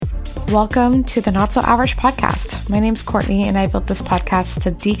Welcome to the Not So Average podcast. My name's Courtney, and I built this podcast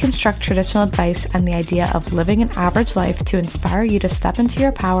to deconstruct traditional advice and the idea of living an average life to inspire you to step into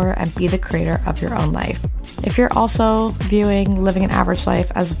your power and be the creator of your own life. If you're also viewing living an average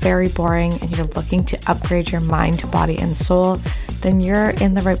life as very boring and you're looking to upgrade your mind, body, and soul, then you're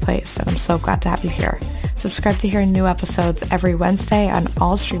in the right place, and I'm so glad to have you here. Subscribe to hear new episodes every Wednesday on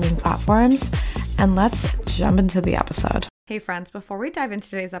all streaming platforms, and let's jump into the episode. Hey friends, before we dive into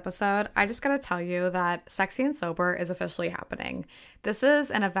today's episode, I just gotta tell you that Sexy and Sober is officially happening. This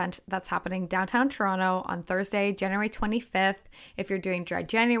is an event that's happening downtown Toronto on Thursday, January 25th. If you're doing Dry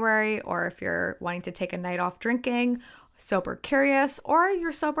January, or if you're wanting to take a night off drinking, sober curious, or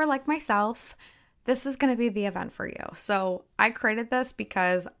you're sober like myself, this is going to be the event for you. So I created this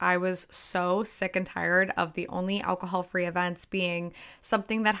because I was so sick and tired of the only alcohol-free events being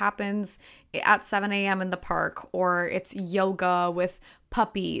something that happens at 7 a.m. in the park, or it's yoga with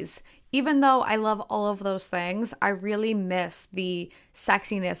puppies. Even though I love all of those things, I really miss the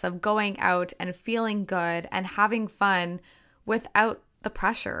sexiness of going out and feeling good and having fun without the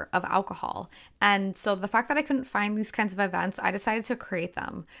pressure of alcohol. And so the fact that I couldn't find these kinds of events, I decided to create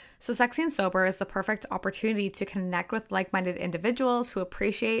them. So Sexy and Sober is the perfect opportunity to connect with like-minded individuals who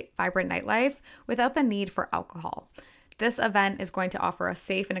appreciate vibrant nightlife without the need for alcohol. This event is going to offer a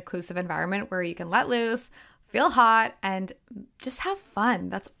safe and inclusive environment where you can let loose, feel hot, and just have fun.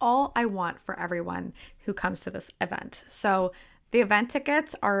 That's all I want for everyone who comes to this event. So the event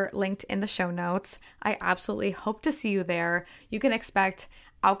tickets are linked in the show notes. I absolutely hope to see you there. You can expect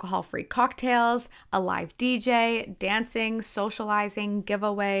alcohol-free cocktails, a live DJ, dancing, socializing,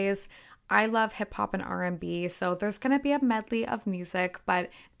 giveaways. I love hip hop and R&B, so there's going to be a medley of music, but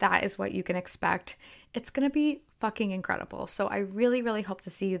that is what you can expect. It's going to be fucking incredible. So I really, really hope to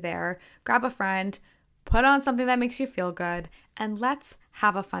see you there. Grab a friend, put on something that makes you feel good, and let's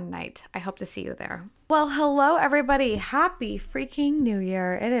have a fun night. I hope to see you there. Well, hello everybody. Happy freaking New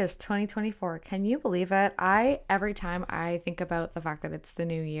Year. It is 2024. Can you believe it? Every time I think about the fact that it's the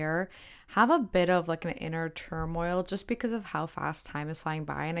new year, have a bit of like an inner turmoil just because of how fast time is flying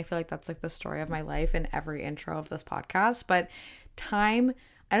by. And I feel like that's like the story of my life in every intro of this podcast. But time,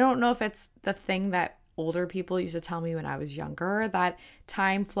 I don't know if it's the thing that older people used to tell me when I was younger, that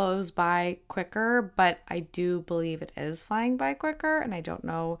time flows by quicker, but I do believe it is flying by quicker, and I don't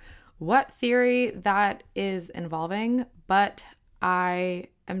know what theory that is involving, but I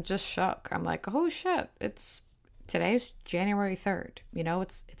am just shook. I'm like, oh shit, today's January 3rd. You know,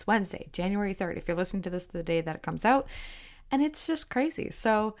 it's Wednesday, January 3rd, if you're listening to this the day that it comes out, and it's just crazy.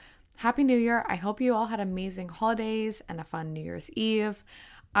 So Happy New Year. I hope you all had amazing holidays and a fun New Year's Eve.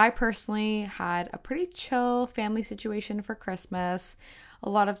 I personally had a pretty chill family situation for Christmas. A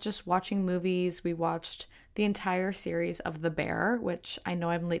lot of just watching movies. We watched the entire series of The Bear, which I know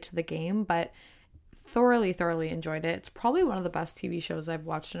I'm late to the game, but thoroughly enjoyed it. It's probably one of the best TV shows I've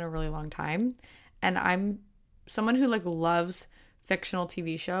watched in a really long time. And I'm someone who like loves fictional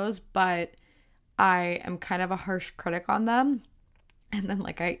TV shows, but I am kind of a harsh critic on them. And then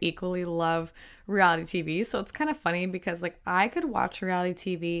like I equally love reality TV. So it's kind of funny because like I could watch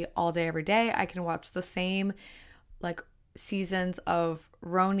reality TV all day, every day. I can watch the same like seasons of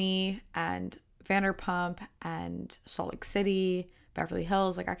Roni and Vanderpump and Salt Lake City, Beverly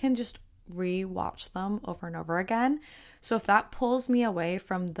Hills. Like I can just re-watch them over and over again. So if that pulls me away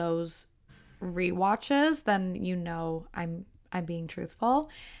from those re-watches, then you know I'm being truthful.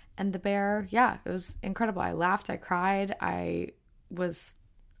 And The Bear, yeah, it was incredible. I laughed, I cried, I was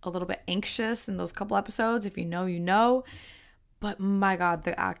a little bit anxious in those couple episodes. If you know, you know. But my God,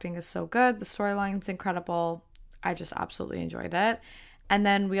 the acting is so good. The storyline's incredible. I just absolutely enjoyed it. And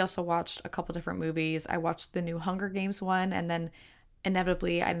then we also watched a couple different movies. I watched the new Hunger Games one, and then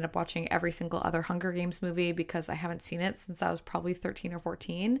inevitably I ended up watching every single other Hunger Games movie because I haven't seen it since I was probably 13 or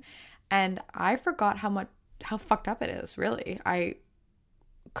 14. And I forgot how fucked up it is, really. I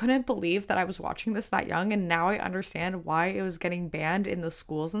couldn't believe that I was watching this that young, and now I understand why it was getting banned in the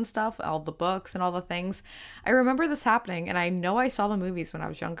schools and stuff, all the books and all the things. I remember this happening, and I know I saw the movies when I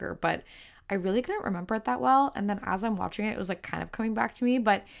was younger, but I really couldn't remember it that well. And then as I'm watching it, it was like kind of coming back to me.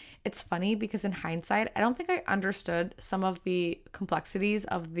 But it's funny because in hindsight, I don't think I understood some of the complexities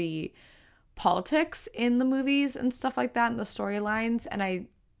of the politics in the movies and stuff like that and the storylines. And I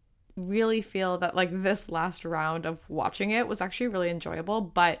really feel that like this last round of watching it was actually really enjoyable,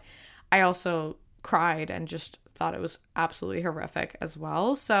 but I also cried and just thought it was absolutely horrific as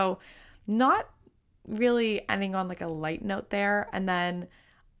well. So not really ending on like a light note there. And then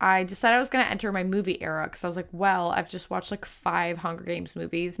I decided I was going to enter my movie era because I was like, well, I've just watched like 5 Hunger Games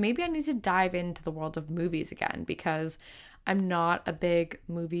movies. Maybe I need to dive into the world of movies again because I'm not a big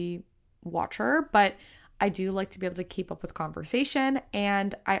movie watcher, but I do like to be able to keep up with conversation.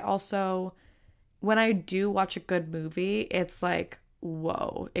 And I also, when I do watch a good movie, it's like,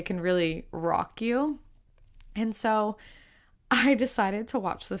 whoa, it can really rock you. And so I decided to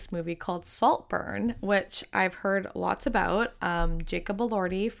watch this movie called Saltburn, which I've heard lots about. Jacob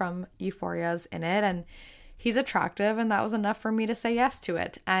Elordi from Euphoria's in it, and he's attractive, and that was enough for me to say yes to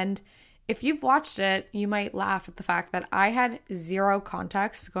it. And if you've watched it, you might laugh at the fact that I had zero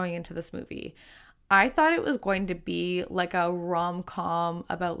context going into this movie. I thought it was going to be like a rom-com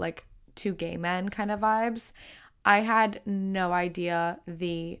about like two gay men kind of vibes. I had no idea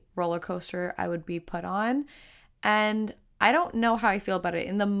the roller coaster I would be put on. And I don't know how I feel about it.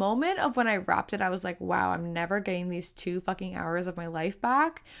 In the moment of when I wrapped it, I was like, wow, I'm never getting these 2 fucking hours of my life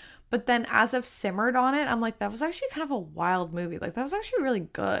back. But then as I've simmered on it, I'm like, that was actually kind of a wild movie. Like, that was actually really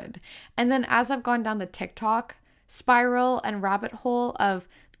good. And then as I've gone down the TikTok spiral and rabbit hole of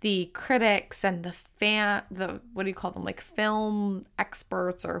the critics and the what do you call them? Like film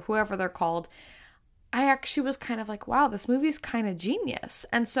experts or whoever they're called, I actually was kind of like, wow, this movie's kind of genius.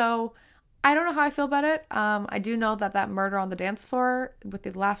 And so I don't know how I feel about it. I do know that murder on the dance floor with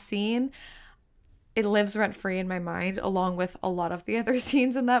the last scene, it lives rent-free in my mind along with a lot of the other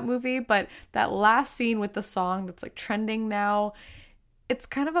scenes in that movie. But that last scene with the song that's like trending now, it's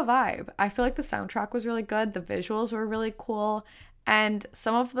kind of a vibe. I feel like the soundtrack was really good. The visuals were really cool. And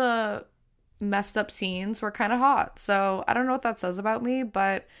some of the messed up scenes were kind of hot. So I don't know what that says about me,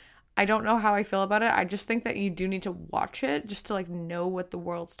 but I don't know how I feel about it. I just think that you do need to watch it just to like know what the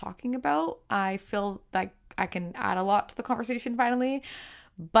world's talking about. I feel like I can add a lot to the conversation finally,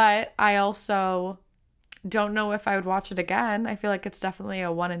 but I also don't know if I would watch it again. I feel like it's definitely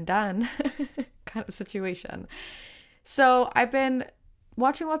a one and done kind of situation. So I've been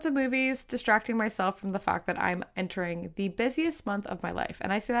watching lots of movies, distracting myself from the fact that I'm entering the busiest month of my life.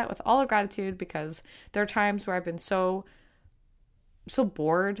 And I say that with all of gratitude because there are times where I've been so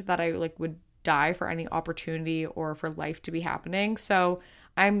bored that I like would die for any opportunity or for life to be happening. So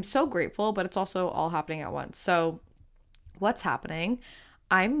I'm so grateful, but it's also all happening at once. So what's happening?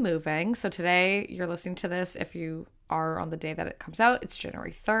 I'm moving. So today you're listening to this. If you are on the day that it comes out, it's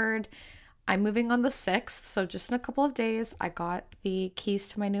January 3rd. I'm moving on the 6th. So just in a couple of days, I got the keys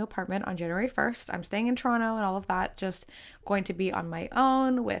to my new apartment on January 1st. I'm staying in Toronto and all of that, just going to be on my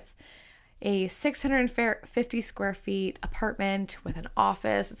own with a 650 square feet apartment with an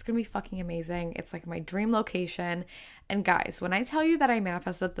office. It's going to be fucking amazing. It's like my dream location. And guys, when I tell you that I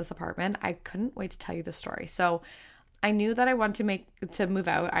manifested this apartment, I couldn't wait to tell you the story. So I knew that I wanted to move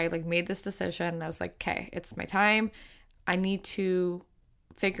out. I like made this decision. I was like, okay, it's my time. I need to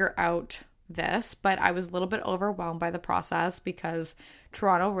figure out this, but I was a little bit overwhelmed by the process because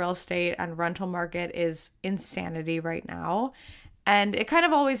Toronto real estate and rental market is insanity right now. And it kind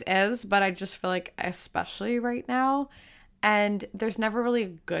of always is, but I just feel like especially right now. And there's never really a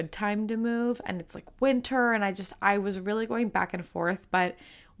good time to move. And it's like winter. And I was really going back and forth. But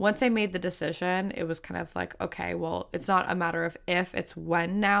once I made the decision, it was kind of like, okay, well, it's not a matter of if, it's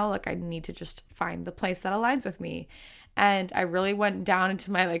when now. Like I need to just find the place that aligns with me. And I really went down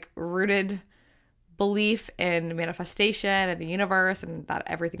into my like rooted belief in manifestation and the universe and that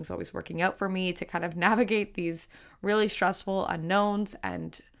everything's always working out for me to kind of navigate these really stressful unknowns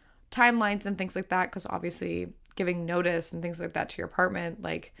and timelines and things like that. Because obviously giving notice and things like that to your apartment,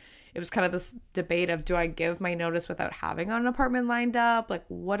 like it was kind of this debate of, do I give my notice without having an apartment lined up? Like,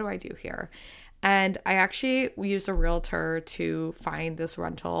 what do I do here? And I actually used a realtor to find this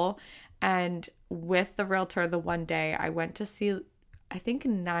rental. And with the realtor, the one day I went to see, I think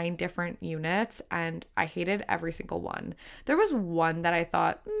 9 different units, and I hated every single one. There was one that I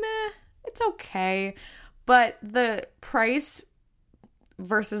thought, meh, it's okay. But the price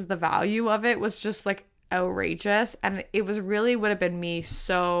versus the value of it was just like outrageous. And it was really would have been me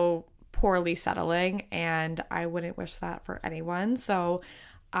so poorly settling, and I wouldn't wish that for anyone. So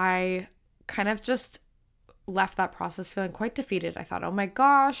I kind of just left that process feeling quite defeated. I thought, oh my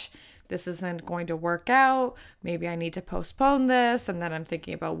gosh, this isn't going to work out. Maybe I need to postpone this. And then I'm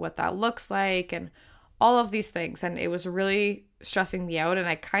thinking about what that looks like and all of these things. And it was really stressing me out. And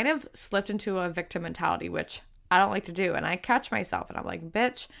I kind of slipped into a victim mentality, which I don't like to do. And I catch myself and I'm like,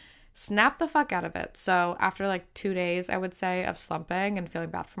 bitch, snap the fuck out of it. So after like 2 days, I would say, of slumping and feeling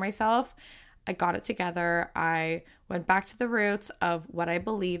bad for myself, I got it together. I went back to the roots of what I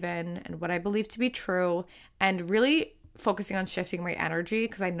believe in and what I believe to be true, and really focusing on shifting my energy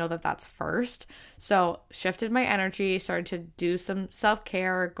because I know that that's first. So shifted my energy, started to do some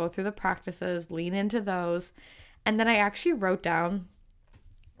self-care, go through the practices, lean into those. And then I actually wrote down,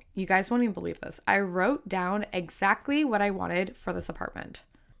 you guys won't even believe this, I wrote down exactly what I wanted for this apartment.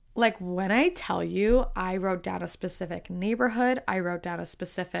 Like when I tell you, I wrote down a specific neighborhood, I wrote down a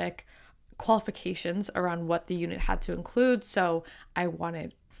specific qualifications around what the unit had to include. So I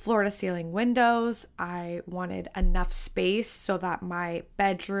wanted floor to ceiling windows. I wanted enough space so that my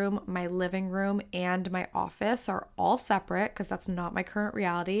bedroom, my living room, and my office are all separate because that's not my current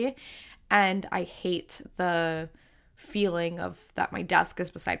reality. And I hate the feeling of that my desk is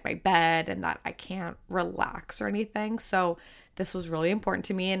beside my bed and that I can't relax or anything. So this was really important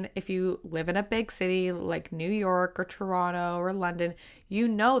to me. And if you live in a big city like New York or Toronto or London, you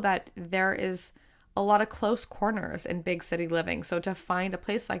know that there is a lot of close corners in big city living. So to find a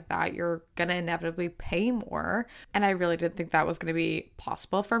place like that, you're going to inevitably pay more. And I really didn't think that was going to be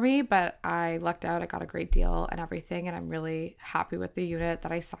possible for me, but I lucked out. I got a great deal and everything. And I'm really happy with the unit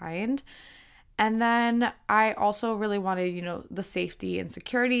that I signed. And then I also really wanted, the safety and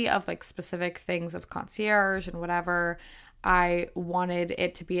security of like specific things of concierge and whatever. I wanted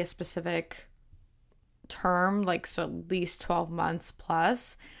it to be a specific term, like so at least 12 months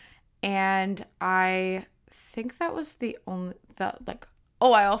plus. And I think that was the only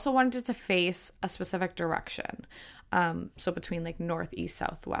I also wanted it to face a specific direction. So between like north, east,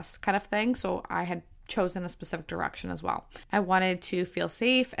 southwest kind of thing. So I had chosen a specific direction as well. I wanted to feel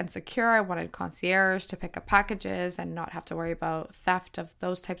safe and secure. I wanted concierge to pick up packages and not have to worry about theft of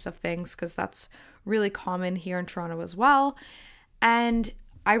those types of things because that's really common here in Toronto as well. And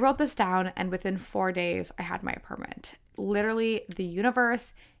I wrote this down and within 4 days I had my apartment. Literally the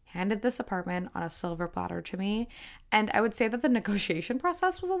universe handed this apartment on a silver platter to me. And I would say that the negotiation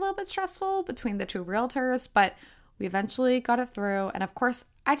process was a little bit stressful between the two realtors, but we eventually got it through. And of course,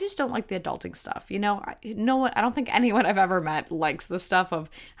 I just don't like the adulting stuff. I don't think anyone I've ever met likes the stuff of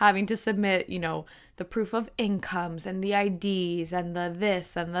having to submit, the proof of incomes and the IDs and the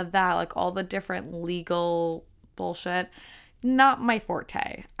this and the that, like all the different legal bullshit. Not my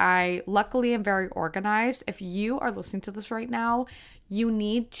forte. I luckily am very organized. If you are listening to this right now, you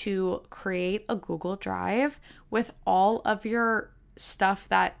need to create a Google Drive with all of your stuff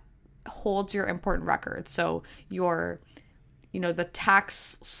that holds your important records. So your, the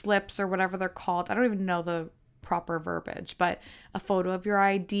tax slips or whatever they're called. I don't even know the proper verbiage, but a photo of your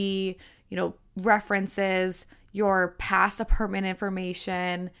ID, references, your past apartment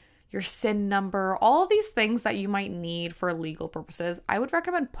information, your SIN number, all of these things that you might need for legal purposes. I would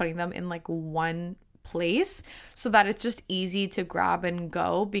recommend putting them in like one place so that it's just easy to grab and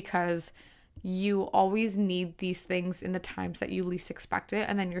go, because you always need these things in the times that you least expect it,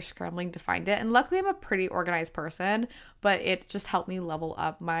 and then you're scrambling to find it. And luckily I'm a pretty organized person, but it just helped me level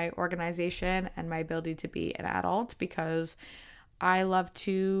up my organization and my ability to be an adult, because I love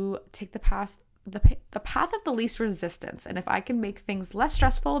to take the path of the least resistance. And if I can make things less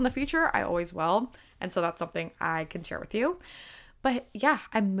stressful in the future, I always will. And so that's something I can share with you. But yeah,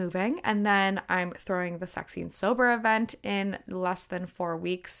 I'm moving, and then I'm throwing the Sexy and Sober event in less than 4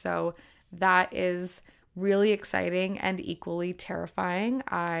 weeks. So that is really exciting and equally terrifying.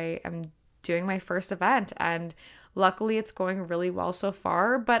 I am doing my first event, and luckily it's going really well so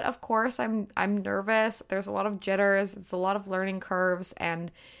far. But of course, I'm nervous. There's a lot of jitters. It's a lot of learning curves,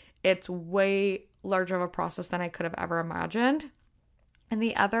 and it's way larger of a process than I could have ever imagined. And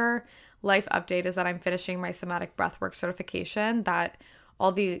the other life update is that I'm finishing my somatic breathwork certification, that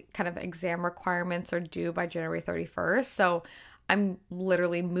all the kind of exam requirements are due by January 31st. So I'm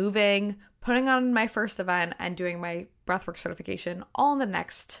literally moving, putting on my first event, and doing my breathwork certification all in the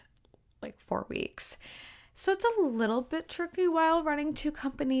next 4 weeks. So it's a little bit tricky while running 2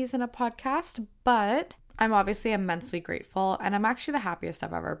 companies and a podcast, but I'm obviously immensely grateful, and I'm actually the happiest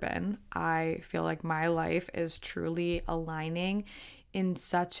I've ever been. I feel like my life is truly aligning in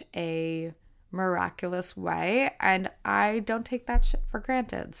such a miraculous way, and I don't take that shit for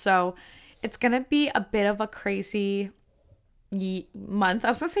granted. So it's going to be a bit of a crazy month. I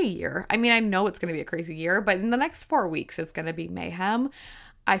was going to say year. I mean, I know it's going to be a crazy year, but in the next 4 weeks, it's going to be mayhem.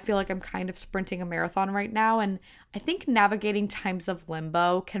 I feel like I'm kind of sprinting a marathon right now, and I think navigating times of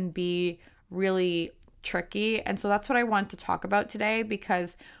limbo can be really tricky. And so that's what I want to talk about today,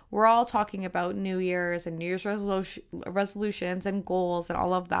 because we're all talking about New Year's and New Year's resolutions and goals and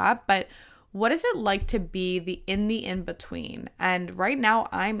all of that. But what is it like to be in between? And right now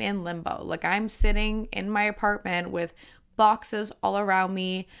I'm in limbo. Like, I'm sitting in my apartment with boxes all around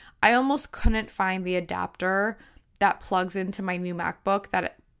me. I almost couldn't find the adapter that plugs into my new MacBook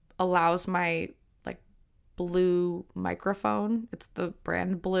that allows my Blue microphone. It's the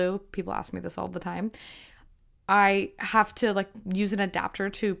brand Blue. People ask me this all the time. I have to use an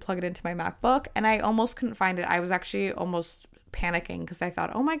adapter to plug it into my MacBook, and I almost couldn't find it. I was actually almost panicking because I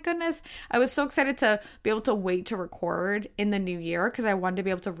thought, oh my goodness, I was so excited to be able to wait to record in the new year because I wanted to be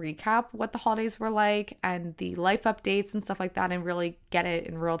able to recap what the holidays were like and the life updates and stuff like that and really get it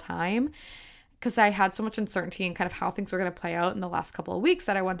in real time, because I had so much uncertainty in kind of how things were going to play out in the last couple of weeks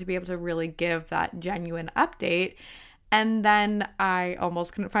that I wanted to be able to really give that genuine update. And then I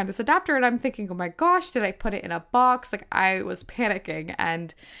almost couldn't find this adapter, and I'm thinking, oh my gosh, did I put it in a box? Like, I was panicking.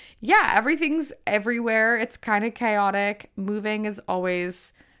 And yeah, everything's everywhere. It's kind of chaotic. Moving is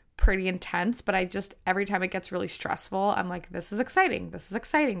always pretty intense, but every time it gets really stressful, I'm like, this is exciting. This is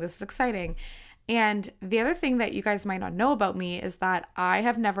exciting. This is exciting. And the other thing that you guys might not know about me is that I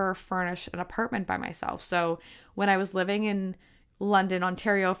have never furnished an apartment by myself. So when I was living in London,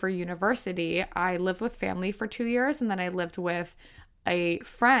 Ontario for university, I lived with family for 2 years, and then I lived with a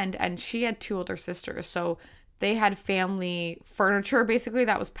friend, and she had 2 older sisters. So they had family furniture basically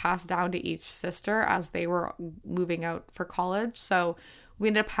that was passed down to each sister as they were moving out for college. So we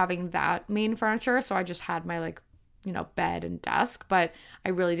ended up having that main furniture. So I just had my bed and desk, but I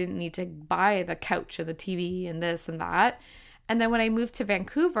really didn't need to buy the couch and the TV and this and that. And then when I moved to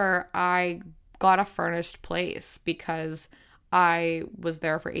Vancouver, I got a furnished place because I was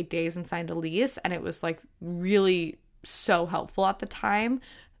there for 8 days and signed a lease, and it was like really so helpful at the time.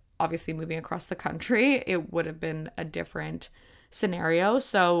 Obviously, moving across the country, it would have been a different scenario.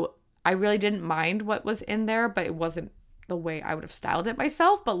 So I really didn't mind what was in there, but it wasn't the way I would have styled it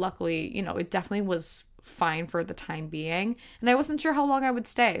myself. But luckily, it definitely was fine for the time being. And I wasn't sure how long I would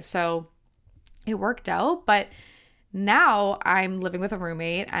stay. So it worked out. But now I'm living with a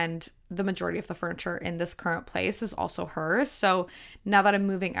roommate, and the majority of the furniture in this current place is also hers. So now that I'm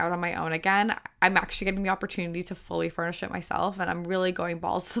moving out on my own again, I'm actually getting the opportunity to fully furnish it myself. And I'm really going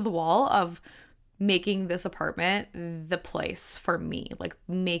balls to the wall of making this apartment the place for me, like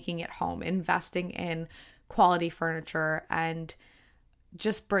making it home, investing in quality furniture and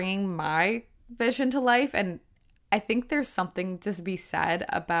just bringing my vision to life. And I think there's something to be said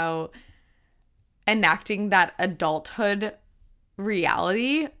about enacting that adulthood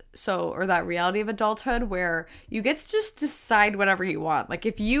reality, or that reality of adulthood where you get to just decide whatever you want. Like,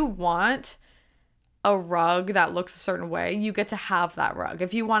 if you want a rug that looks a certain way, you get to have that rug.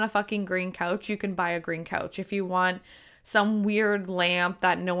 If you want a fucking green couch, you can buy a green couch. If you want some weird lamp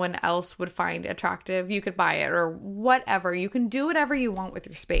that no one else would find attractive, you could buy it, or whatever. You can do whatever you want with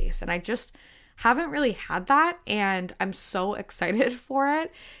your space. And I just haven't really had that, and I'm so excited for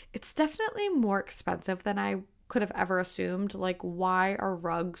it. It's definitely more expensive than I could have ever assumed. Like, why are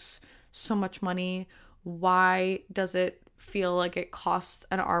rugs so much money? Why does it feel like it costs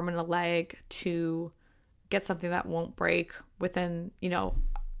an arm and a leg to get something that won't break within,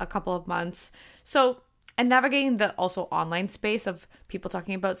 a couple of months? So, and navigating the also online space of people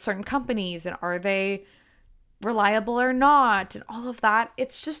talking about certain companies and are they reliable or not and all of that.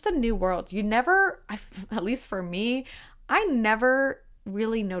 It's just a new world. At least for me, I never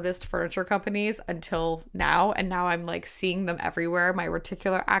really noticed furniture companies until now, and now I'm like seeing them everywhere. My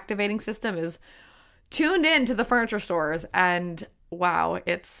reticular activating system is tuned in to the furniture stores, and wow,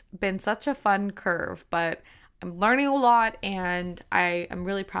 it's been such a fun curve, but I'm learning a lot, and I am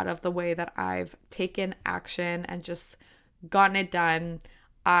really proud of the way that I've taken action and just gotten it done.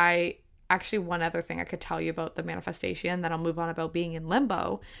 One other thing I could tell you about the manifestation, then I'll move on about being in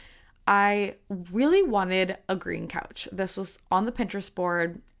limbo. I really wanted a green couch. This was on the Pinterest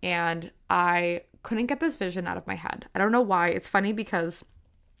board, and I couldn't get this vision out of my head. I don't know why. It's funny because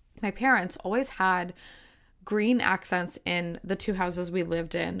my parents always had green accents in the 2 houses we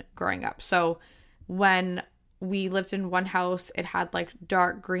lived in growing up. So when we lived in one house, it had like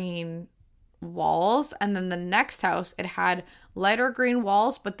dark green walls, and then the next house, it had lighter green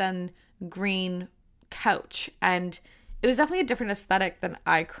walls, but then green couch. And it was definitely a different aesthetic than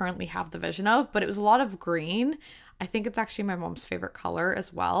I currently have the vision of, but it was a lot of green. I think it's actually my mom's favorite color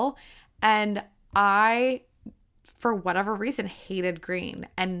as well. And I, for whatever reason, hated green.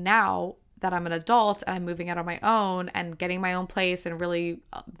 And now that I'm an adult and I'm moving out on my own and getting my own place and really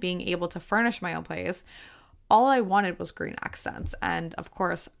being able to furnish my own place, all I wanted was green accents. And of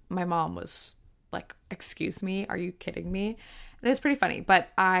course, my mom was like, excuse me, are you kidding me? And it was pretty funny, but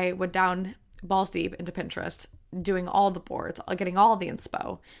I went down balls deep into Pinterest, doing all the boards, getting all the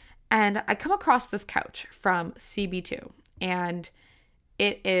inspo. And I come across this couch from CB2, and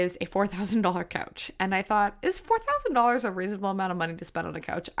it is a $4,000 couch. And I thought, is $4,000 a reasonable amount of money to spend on a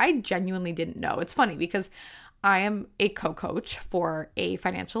couch? I genuinely didn't know. It's funny because I am a co-coach for a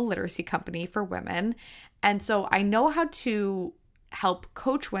financial literacy company for women. And so I know how to help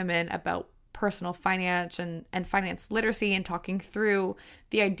coach women about personal finance and finance literacy and talking through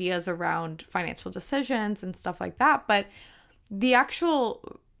the ideas around financial decisions and stuff like that. But the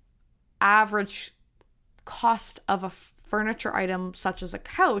actual average cost of a furniture item such as a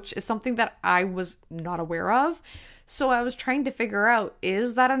couch is something that I was not aware of. So I was trying to figure out,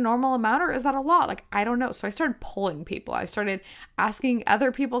 is that a normal amount or is that a lot? Like, I don't know. So I started polling people. I started asking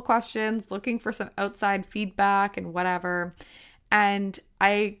other people questions, looking for some outside feedback and whatever. And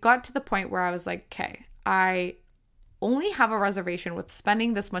I got to the point where I was like, okay, I only have a reservation with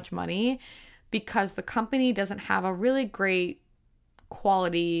spending this much money because the company doesn't have a really great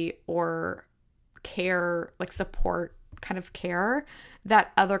quality or care, like support kind of care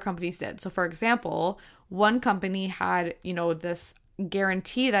that other companies did. So for example, one company had, this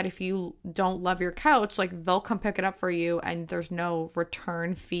guarantee that if you don't love your couch, like they'll come pick it up for you and there's no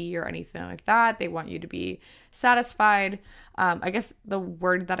return fee or anything like that. They want you to be satisfied. I guess the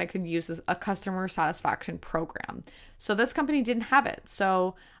word that I could use is a customer satisfaction program. So this company didn't have it.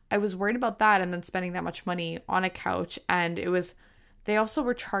 So I was worried about that and then spending that much money on a couch. And they also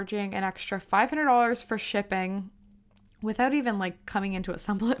were charging an extra $500 for shipping without even like coming in to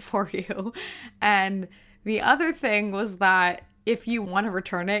assemble it for you. And the other thing was that if you want to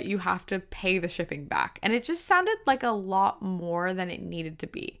return it, you have to pay the shipping back. And it just sounded like a lot more than it needed to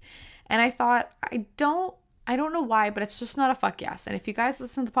be. And I thought, I don't know why, but it's just not a fuck yes. And if you guys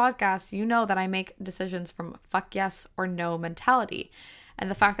listen to the podcast, you know that I make decisions from fuck yes or no mentality.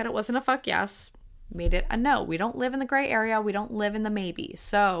 And the fact that it wasn't a fuck yes made it a no. We don't live in the gray area. We don't live in the maybe.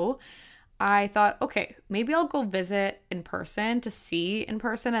 So I thought, okay, maybe I'll go visit in person to see in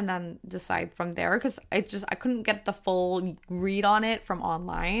person and then decide from there, because I couldn't get the full read on it from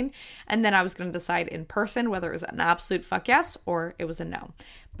online. And then I was going to decide in person whether it was an absolute fuck yes or it was a no.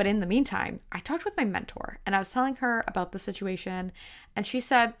 But in the meantime, I talked with my mentor and I was telling her about the situation, and she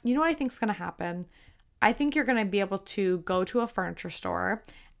said, you know what I think is going to happen? I think you're going to be able to go to a furniture store,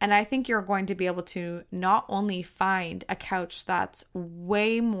 and I think you're going to be able to not only find a couch that's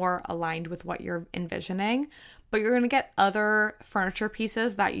way more aligned with what you're envisioning, but you're going to get other furniture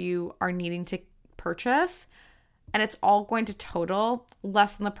pieces that you are needing to purchase, and it's all going to total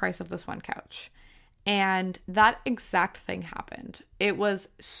less than the price of this one couch. And that exact thing happened. It was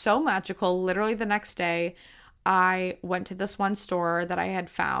so magical. Literally the next day, I went to this one store that I had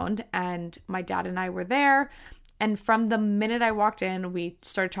found, and my dad and I were there. And from the minute I walked in, we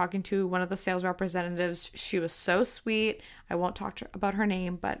started talking to one of the sales representatives. She was so sweet. I won't talk about her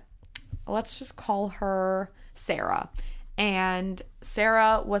name, but let's just call her Sarah. And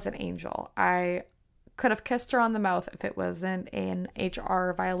Sarah was an angel. I could have kissed her on the mouth if it wasn't an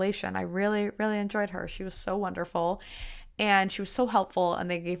HR violation. I really, really enjoyed her. She was so wonderful. And she was so helpful, and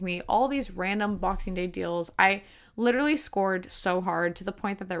they gave me all these random Boxing Day deals. I literally scored so hard to the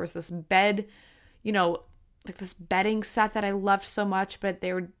point that there was this bed, like this bedding set that I loved so much, but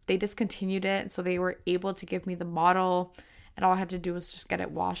they discontinued it. And so they were able to give me the model, and all I had to do was just get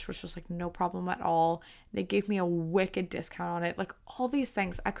it washed, which was like no problem at all. They gave me a wicked discount on it. Like all these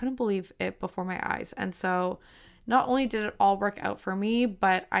things, I couldn't believe it before my eyes. And so not only did it all work out for me,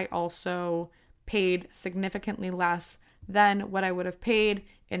 but I also paid significantly less than what I would have paid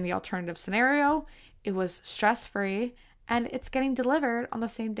in the alternative scenario. It was stress-free, and it's getting delivered on the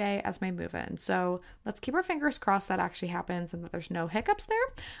same day as my move-in. So let's keep our fingers crossed that actually happens and that there's no hiccups there.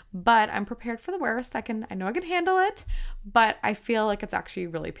 But I'm prepared for the worst. I know I can handle it, but I feel like it's actually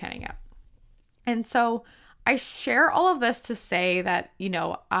really panning out. And so I share all of this to say that,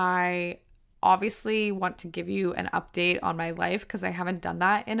 I obviously want to give you an update on my life because I haven't done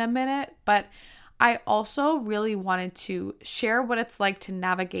that in a minute, but I also really wanted to share what it's like to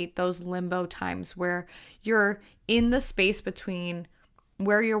navigate those limbo times where you're in the space between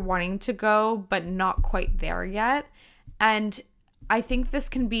where you're wanting to go, but not quite there yet. And I think this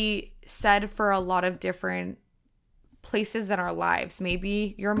can be said for a lot of different places in our lives.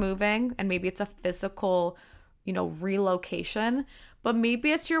 Maybe you're moving and maybe it's a physical, relocation, but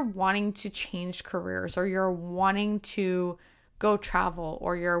maybe it's you're wanting to change careers, or you're wanting to go travel,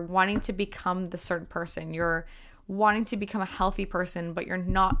 or you're wanting to become the certain person. You're wanting to become a healthy person, but you're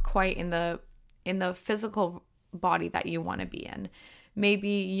not quite in the physical body that you want to be in. Maybe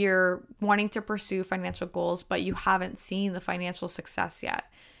you're wanting to pursue financial goals, but you haven't seen the financial success yet.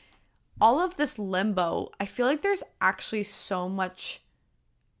 All of this limbo, I feel like there's actually so much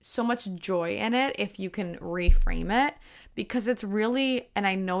joy in it if you can reframe it, because it's really, and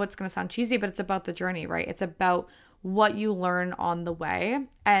I know it's going to sound cheesy, but it's about the journey, right? It's about what you learn on the way.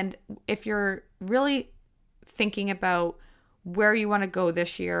 And if you're really thinking about where you want to go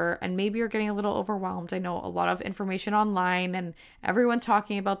this year, and maybe you're getting a little overwhelmed, I know a lot of information online and everyone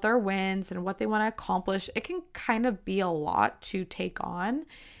talking about their wins and what they want to accomplish, it can kind of be a lot to take on.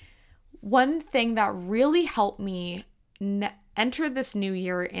 One thing that really helped me enter this new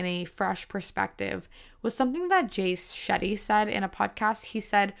year in a fresh perspective was something that Jay Shetty said in a podcast. He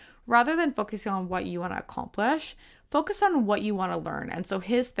said, rather than focusing on what you want to accomplish, focus on what you want to learn. And so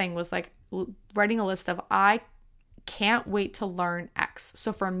his thing was like writing a list of, I can't wait to learn X.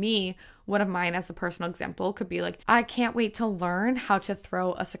 So for me, one of mine as a personal example could be like, I can't wait to learn how to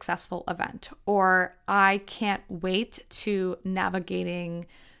throw a successful event, or I can't wait to navigating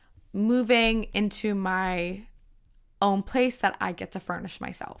moving into my own place that I get to furnish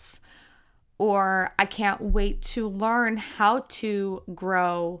myself. Or I can't wait to learn how to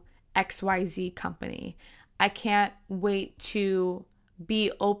grow XYZ company. I can't wait to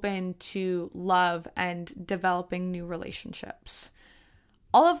be open to love and developing new relationships.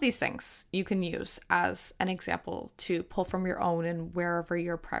 All of these things you can use as an example to pull from your own and wherever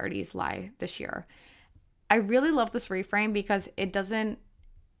your priorities lie this year. I really love this reframe because it doesn't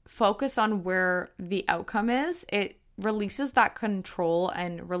focus on where the outcome is. It releases that control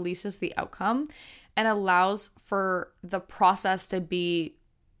and releases the outcome and allows for the process to be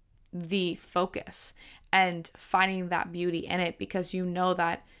the focus and finding that beauty in it, because you know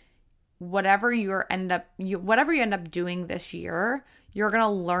that whatever you end up doing this year, you're going to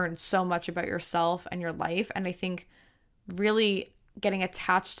learn so much about yourself and your life. And I think really getting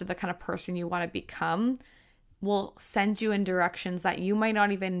attached to the kind of person you want to become will send you in directions that you might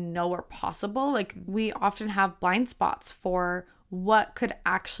not even know are possible. Like, we often have blind spots for what could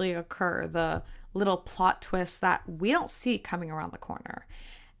actually occur, the little plot twists that we don't see coming around the corner.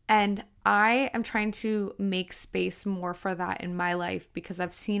 And I am trying to make space more for that in my life because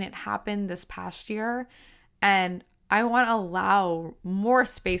I've seen it happen this past year, and I want to allow more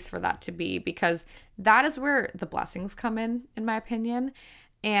space for that to be, because that is where the blessings come in my opinion.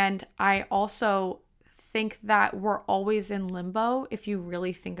 And I also think that we're always in limbo if you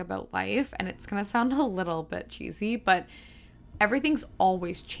really think about life. And it's going to sound a little bit cheesy, but everything's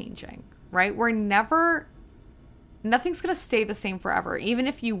always changing, right? Nothing's going to stay the same forever, even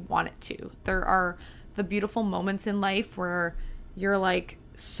if you want it to. There are the beautiful moments in life where you're like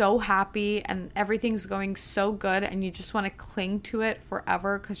so happy and everything's going so good and you just want to cling to it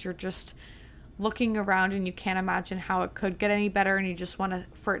forever because you're just looking around and you can't imagine how it could get any better, and you just want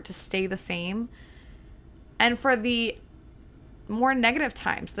for it to stay the same. And for the more negative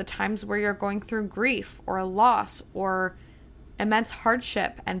times, the times where you're going through grief or loss or immense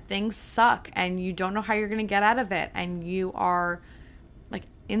hardship and things suck and you don't know how you're going to get out of it and you are like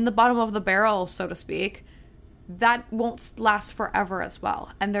in the bottom of the barrel, so to speak, that won't last forever as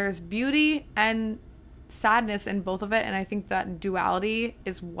well. And there's beauty and sadness in both of it. And I think that duality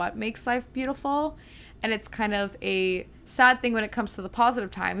is what makes life beautiful. And it's kind of a sad thing when it comes to the positive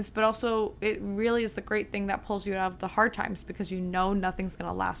times, but also it really is the great thing that pulls you out of the hard times, because you know nothing's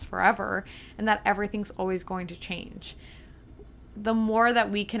going to last forever and that everything's always going to change. The more that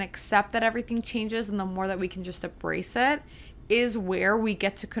we can accept that everything changes and the more that we can just embrace it is where we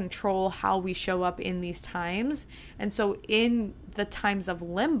get to control how we show up in these times. And so in the times of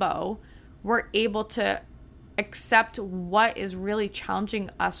limbo, we're able to accept what is really challenging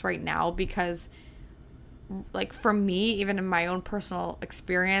us right now, because like for me, even in my own personal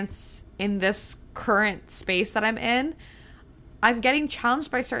experience in this current space that I'm in, I'm getting challenged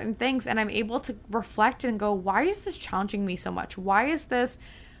by certain things and I'm able to reflect and go, why is this challenging me so much? Why is this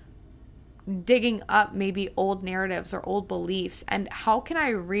digging up maybe old narratives or old beliefs? And how can I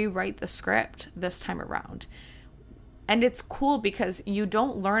rewrite the script this time around? And it's cool because you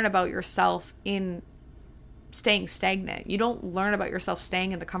don't learn about yourself in staying stagnant. You don't learn about yourself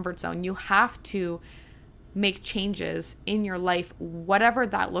staying in the comfort zone. You have to make changes in your life, whatever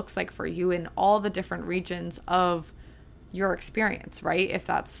that looks like for you in all the different regions of your experience, right? If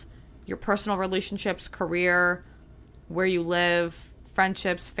that's your personal relationships, career, where you live,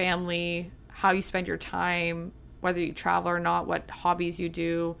 friendships, family, how you spend your time, whether you travel or not, what hobbies you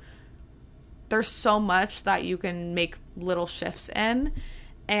do. There's so much that you can make little shifts in,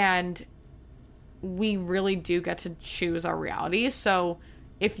 and we really do get to choose our reality. So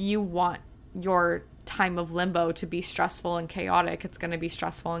if you want your time of limbo to be stressful and chaotic, it's going to be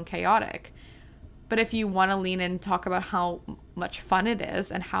stressful and chaotic. But if you want to lean in and talk about how much fun it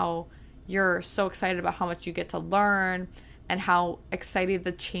is and how you're so excited about how much you get to learn and how excited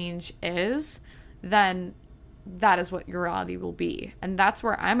the change is, then that is what your reality will be. And that's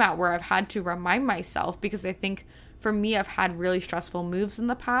where I'm at, where I've had to remind myself, because I think for me, I've had really stressful moves in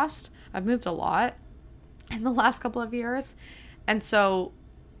the past. I've moved a lot in the last couple of years. And so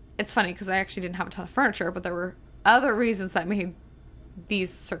it's funny because I actually didn't have a ton of furniture, but there were other reasons that made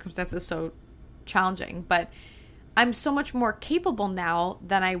these circumstances so challenging. But I'm so much more capable now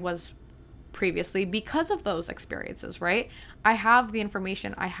than I was previously because of those experiences, right? I have the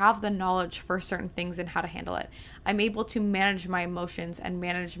information, I have the knowledge for certain things and how to handle it. I'm able to manage my emotions and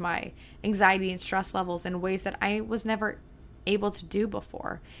manage my anxiety and stress levels in ways that I was never able to do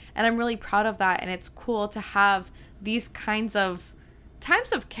before. And I'm really proud of that. And it's cool to have these kinds of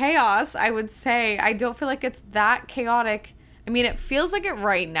times of chaos, I would say. I don't feel like it's that chaotic. I mean, it feels like it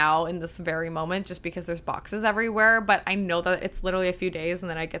right now in this very moment just because there's boxes everywhere, but I know that it's literally a few days and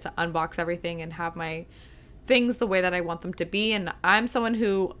then I get to unbox everything and have my things the way that I want them to be. And I'm someone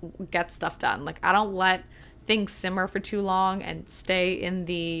who gets stuff done. Like, I don't let things simmer for too long and stay in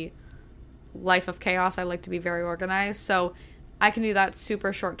the life of chaos. I like to be very organized. So I can do that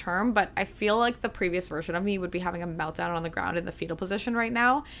super short term, but I feel like the previous version of me would be having a meltdown on the ground in the fetal position right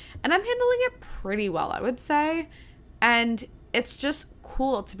now. And I'm handling it pretty well, I would say. And it's just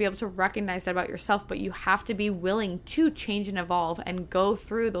cool to be able to recognize that about yourself, but you have to be willing to change and evolve and go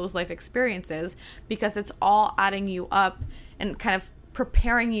through those life experiences because it's all adding you up and kind of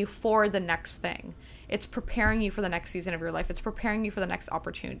preparing you for the next thing. It's preparing you for the next season of your life. It's preparing you for the next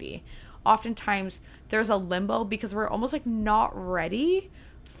opportunity. Oftentimes there's a limbo because we're almost like not ready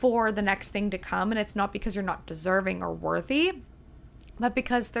for the next thing to come. And it's not because you're not deserving or worthy, but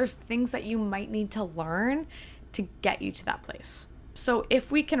because there's things that you might need to learn to get you to that place. So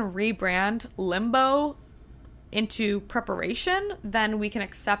if we can rebrand limbo into preparation, then we can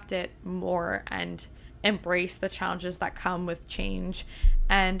accept it more and embrace the challenges that come with change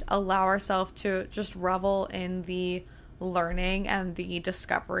and allow ourselves to just revel in the learning and the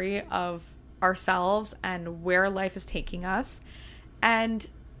discovery of ourselves and where life is taking us, and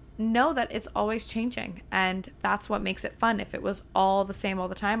know that it's always changing. And that's what makes it fun. If it was all the same all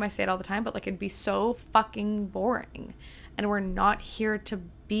the time, I say it all the time, but like, it'd be so fucking boring. And we're not here to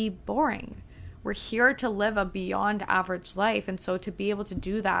be boring. We're here to live a beyond average life. And so to be able to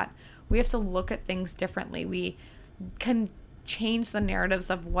do that, we have to look at things differently. We can change the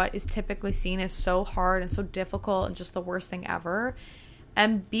narratives of what is typically seen as so hard and so difficult and just the worst thing ever,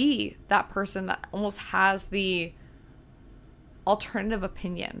 and be that person that almost has the alternative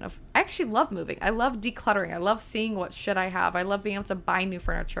opinion of, I actually love moving. I love decluttering. I love seeing what should I have. I love being able to buy new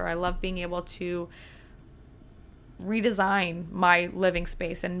furniture. I love being able to redesign my living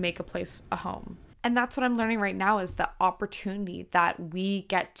space and make a place a home. And that's what I'm learning right now, is the opportunity that we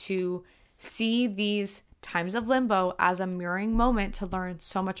get to see these times of limbo as a mirroring moment to learn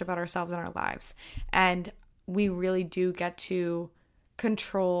so much about ourselves and our lives. And we really do get to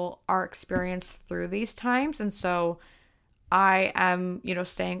control our experience through these times. And so I am,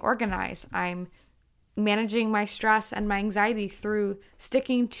 staying organized. I'm managing my stress and my anxiety through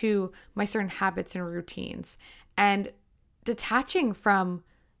sticking to my certain habits and routines and detaching from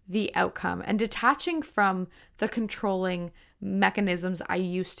the outcome and detaching from the controlling mechanisms I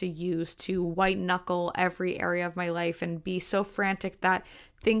used to use to white knuckle every area of my life and be so frantic that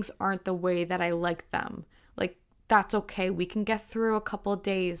things aren't the way that I like them. Like, that's okay. We can get through a couple of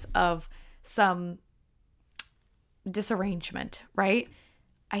days of some disarrangement, right?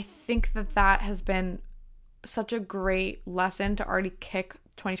 I think that has been such a great lesson to already kick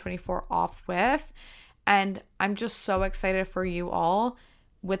 2024 off with. And I'm just so excited for you all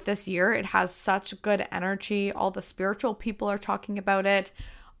with this year. It has such good energy. All the spiritual people are talking about it.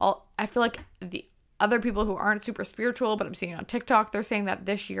 I feel like the other people who aren't super spiritual, but I'm seeing on TikTok, they're saying that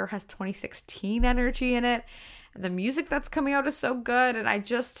this year has 2016 energy in it. And the music that's coming out is so good. And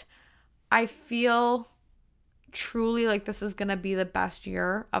I feel truly like this is going to be the best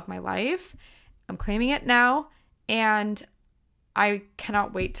year of my life. I'm claiming it now. And I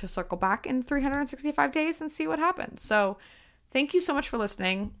cannot wait to circle back in 365 days and see what happens. So thank you so much for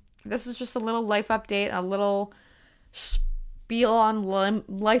listening. This is just a little life update, a little spiel on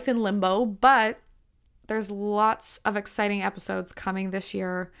life in limbo, but there's lots of exciting episodes coming this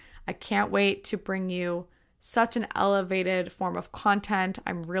year. I can't wait to bring you such an elevated form of content.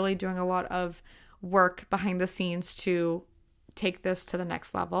 I'm really doing a lot of work behind the scenes to take this to the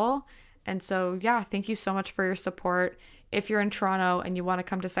next level. And so, yeah, thank you so much for your support. If you're in Toronto and you want to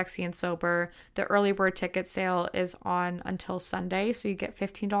come to Sexy and Sober, the early bird ticket sale is on until Sunday. So you get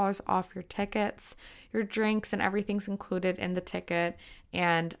 $15 off your tickets, your drinks, and everything's included in the ticket.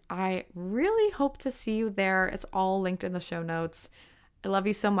 And I really hope to see you there. It's all linked in the show notes. I love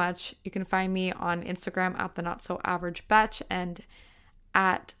you so much. You can find me on Instagram at the Not So Average Betch and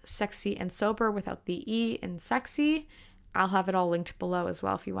at Sexy and Sober without the E in sexy. I'll have it all linked below as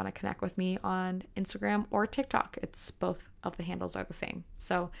well if you want to connect with me on Instagram or TikTok. It's both of the handles are the same.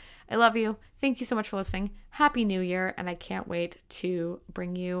 So I love you. Thank you so much for listening. Happy New Year. And I can't wait to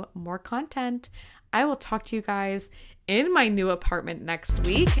bring you more content. I will talk to you guys in my new apartment next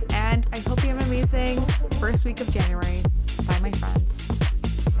week. And I hope you have an amazing first week of January. Bye, my friends.